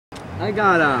I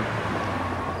got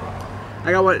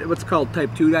what's called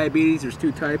type 2 diabetes. There's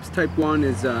two types. Type 1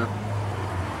 is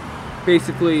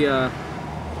basically you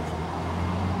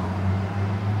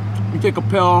take a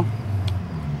pill,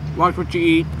 watch what you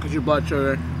eat because your blood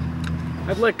sugar.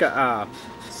 I'd like a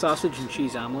sausage and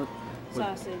cheese omelet.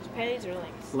 Sausage, patties or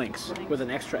links? Links with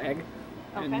an extra egg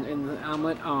in the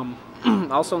omelet.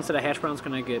 Also, instead of hash browns,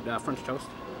 can I get French toast?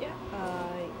 Yeah.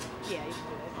 Yeah, you can do that.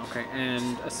 Okay,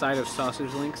 and a side of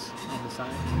sausage links on the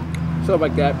side. Something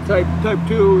like that. Type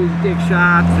 2 is you take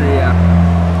shots,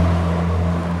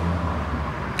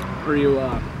 or you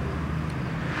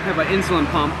have an insulin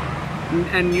pump,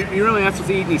 and you're really not supposed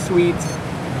to eat any sweets.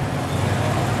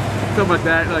 Something like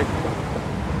that. Like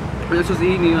you're not supposed to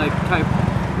eat any like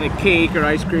cake or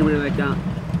ice cream or anything like that.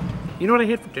 You know what I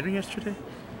had for dinner yesterday?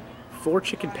 4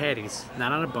 chicken patties,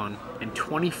 not on a bun, and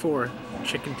 24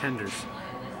 chicken tenders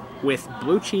with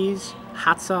blue cheese,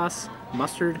 hot sauce,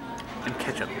 mustard, and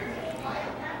ketchup.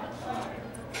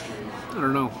 I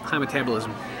don't know, high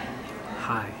metabolism.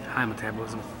 High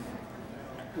metabolism.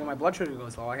 When my blood sugar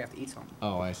goes low, I have to eat something.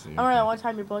 Oh, I see. I remember that one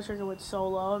time your blood sugar went so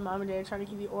low and Mom and Dad tried to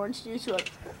give you orange juice. You're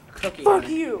like, Cookie. fuck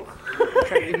you.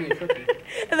 Try to give me a cookie.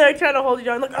 And they're like trying to hold you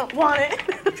down, like, I don't want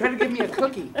it. Try to give me a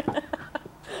cookie.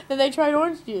 Then they tried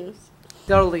orange juice.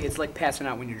 Totally, it's like passing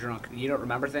out when you're drunk and you don't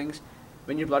remember things.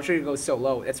 When your blood sugar goes so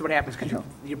low, that's what happens because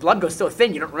your blood goes so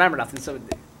thin, you don't remember nothing. So,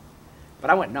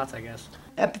 but I went nuts, I guess.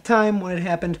 At the time when it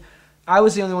happened, I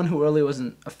was the only one who really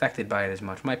wasn't affected by it as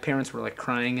much. My parents were like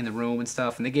crying in the room and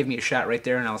stuff, and they gave me a shot right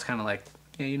there, and I was kind of like,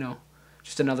 yeah, you know,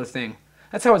 just another thing.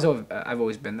 That's how I've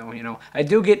always been, though, you know. I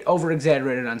do get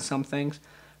over-exaggerated on some things,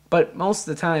 but most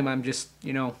of the time I'm just,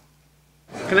 you know.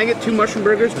 Can I get 2 mushroom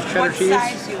burgers with cheddar cheese? What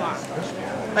size do you want?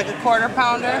 Like a quarter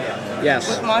pounder? Yes.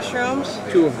 With mushrooms?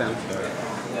 2 of them.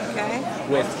 Okay.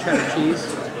 With cheddar cheese.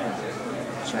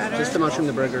 Cheddar. Just the mushroom,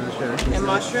 the burger, and the cheddar cheese. And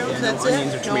mushrooms, yeah, that's no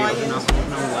onions it? or tomatoes, No onions?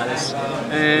 no lettuce.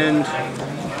 And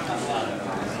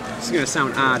it's going to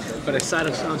sound odd, but a side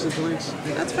of sausage links.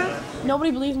 That's fine.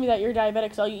 Nobody believes me that you're diabetic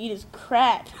because all you eat is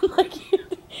crap. Like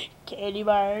candy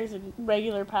bars and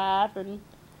regular pop, and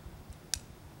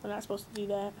we're not supposed to do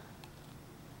that.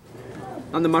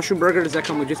 On the mushroom burger, does that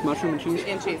come with just mushroom and cheese?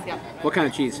 And cheese, yeah. What kind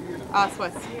of cheese?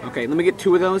 Swiss. Okay, let me get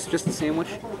 2 of those, just the sandwich.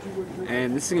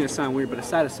 And this is going to sound weird, but a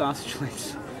side of sausage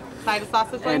links. Side of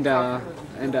sausage links?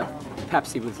 And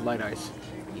Pepsi with light ice.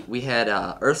 We had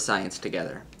earth science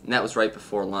together, and that was right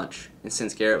before lunch. And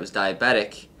since Garrett was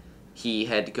diabetic, he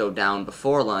had to go down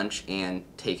before lunch and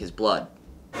take his blood.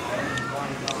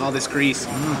 All this grease.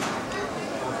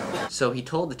 So he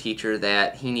told the teacher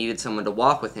that he needed someone to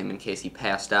walk with him in case he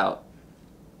passed out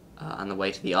on the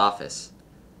way to the office.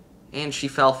 And she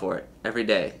fell for it every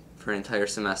day for an entire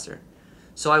semester.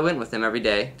 So I went with him every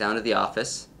day down to the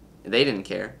office. They didn't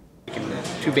care.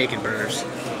 2 bacon burgers.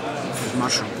 There's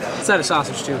mushroom. A side of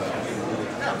sausage, too.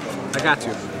 I got to.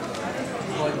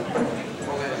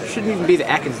 It shouldn't even be the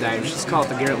Atkins diet. We should just call it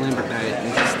the Garrett Lambert diet.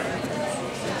 And just...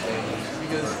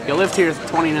 You lived here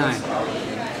 29.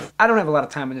 I don't have a lot of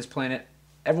time on this planet.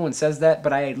 Everyone says that,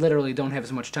 but I literally don't have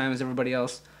as much time as everybody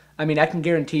else. I mean, I can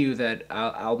guarantee you that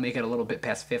I'll make it a little bit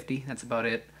past 50. That's about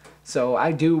it. So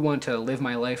I do want to live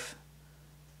my life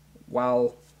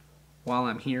while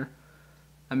I'm here.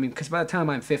 I mean, because by the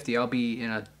time I'm 50, I'll be in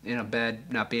a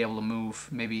bed, not be able to move,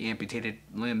 maybe amputated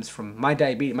limbs from my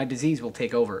diabetes. My disease will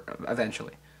take over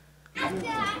eventually.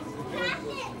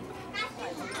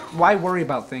 Why worry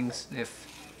about things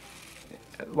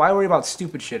why worry about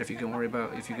stupid shit if you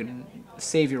can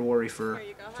save your worry for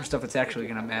stuff that's actually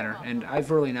gonna matter? And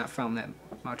I've really not found that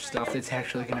much stuff that's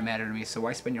actually gonna matter to me. So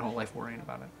why spend your whole life worrying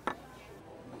about it?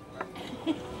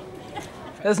 It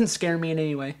doesn't scare me in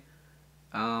any way.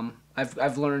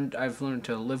 I've learned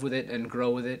to live with it and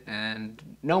grow with it and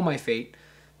know my fate.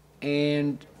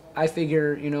 And I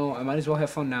figure, you know, I might as well have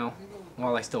fun now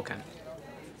while I still can.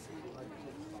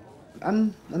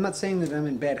 I'm not saying that I'm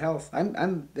in bad health.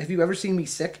 Have you ever seen me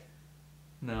sick?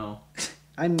 No.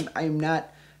 I'm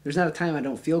not. There's not a time I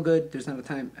don't feel good. There's not a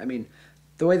time. I mean,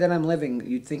 the way that I'm living,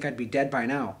 you'd think I'd be dead by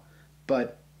now,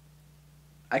 but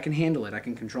I can handle it. I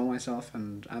can control myself,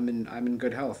 and I'm in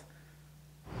good health.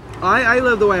 I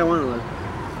live the way I want to live.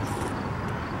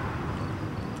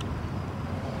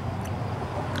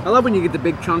 I love when you get the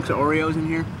big chunks of Oreos in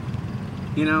here.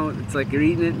 You know, it's like you're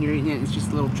eating it and it's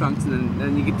just little chunks, and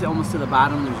then you get to almost to the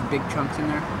bottom, there's big chunks in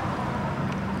there.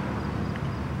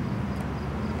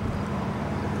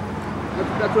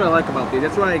 That's what I like about these.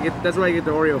 That's why I get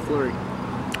the Oreo flurry.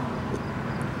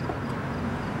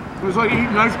 It's like eating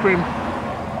ice cream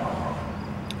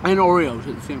and Oreos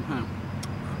at the same time.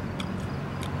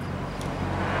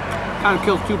 Kind of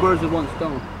kills 2 birds with 1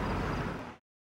 stone.